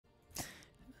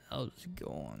how's it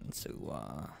going?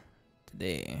 So,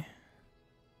 today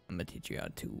I'm gonna teach you how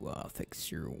to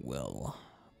fix your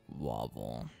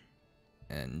wobble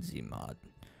and ZMod.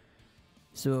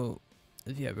 So,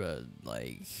 if you ever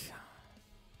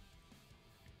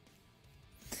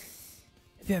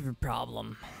if you have a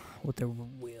problem with the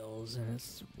wheels and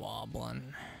it's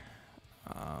wobbling,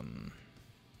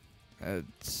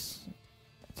 it's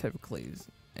typically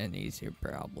an easier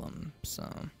problem. So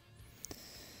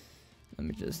let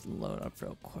me just load up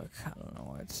real quick. I don't know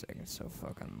why it's taking so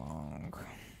fucking long.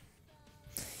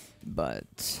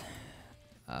 But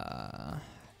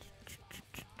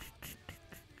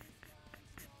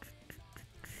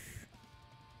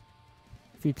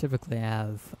if you typically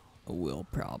have a wheel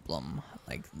problem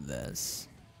like this,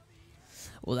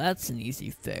 well, that's an easy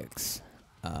fix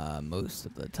most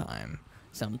of the time.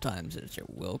 Sometimes it's your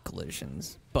wheel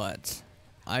collisions, but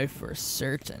I for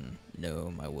certain know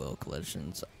my wheel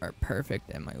collisions are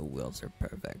perfect and my wheels are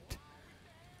perfect.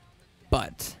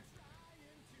 But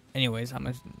anyways, I'm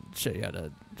gonna show you how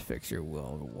to fix your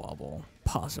wheel wobble,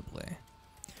 possibly.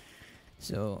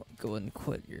 So go ahead and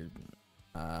quit your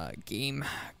game,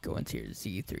 go into your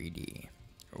Z3D,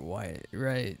 or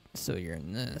right, so you're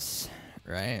in this,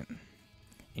 right?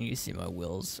 And you see my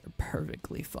wheels are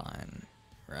perfectly fine,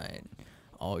 right?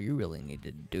 All you really need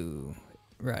to do,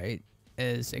 right,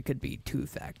 is it could be two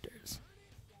factors.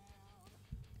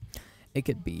 It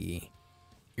could be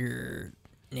your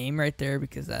name right there,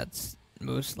 because that's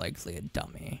most likely a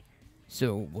dummy.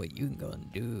 So what you can go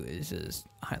and do is just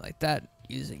highlight that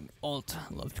using Alt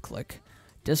left click,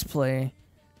 display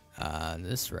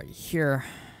this right here,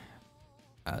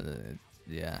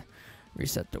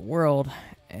 reset the world,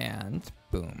 and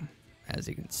boom, as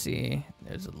you can see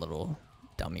there's a little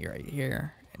dummy right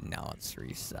here, and now it's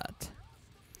reset.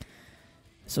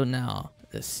 So now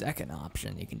the second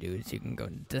option you can do is you can go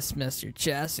and dismiss your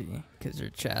chassis, because your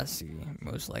chassis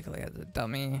most likely has a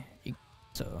dummy.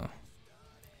 So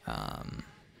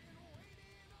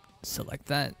select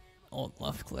that, Alt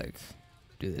left click,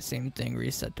 do the same thing,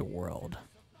 reset to world,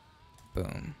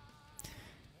 boom,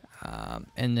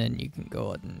 and then you can go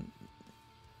ahead and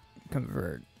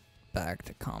convert back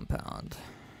to compound.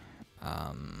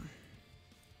 I'm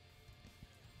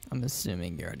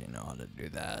assuming you already know how to do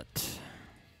that,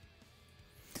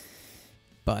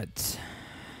 but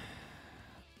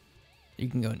you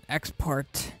can go and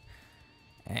export.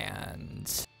 And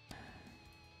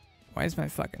why is my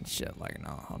fucking shit like, no,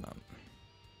 hold up.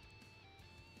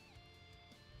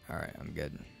 Alright, I'm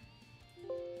good.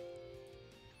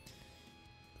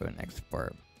 Go and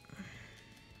export.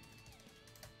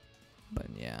 But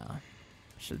yeah,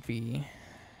 should be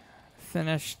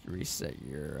finished. Reset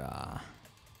your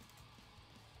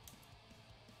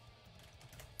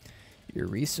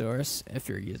resource if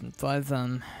you're using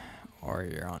FiveM or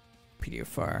you're on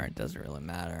PDFR, it doesn't really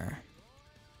matter.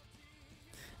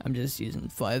 I'm just using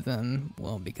FiveM,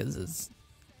 well, because it's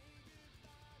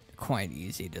quite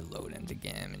easy to load into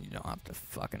game and you don't have to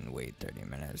fucking wait 30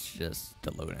 minutes just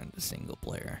to load into single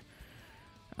player.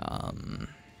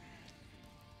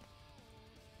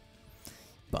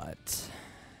 But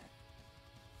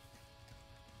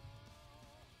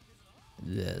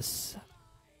this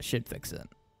should fix it.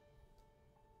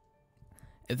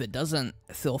 If it doesn't,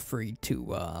 feel free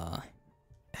to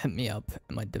hit me up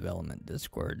in my development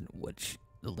Discord, which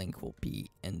the link will be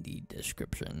in the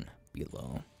description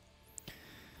below.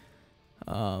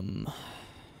 And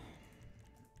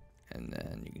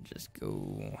then you can just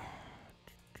go.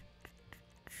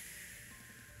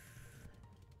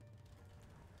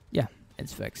 Yeah,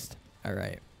 it's fixed.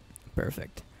 Alright,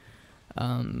 perfect.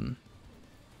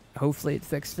 Hopefully it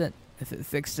fixed it. If it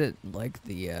fixed it, like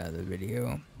the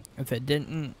video. If it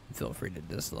didn't, feel free to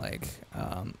dislike.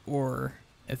 Or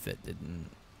if it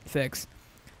didn't fix,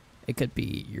 it could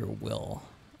be your will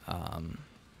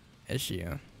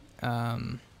issue.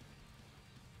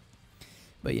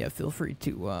 But yeah, feel free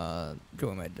to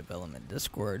join my development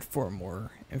Discord for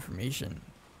more information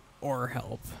or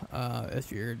help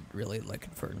if you're really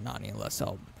looking for not any less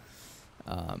help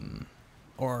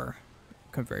or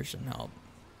conversion help.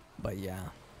 But yeah,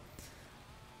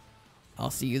 I'll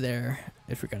see you there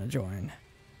if you're gonna join.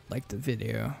 Like the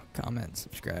video, comment,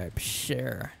 subscribe,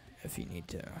 share if you need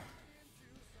to.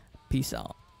 Peace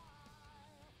out.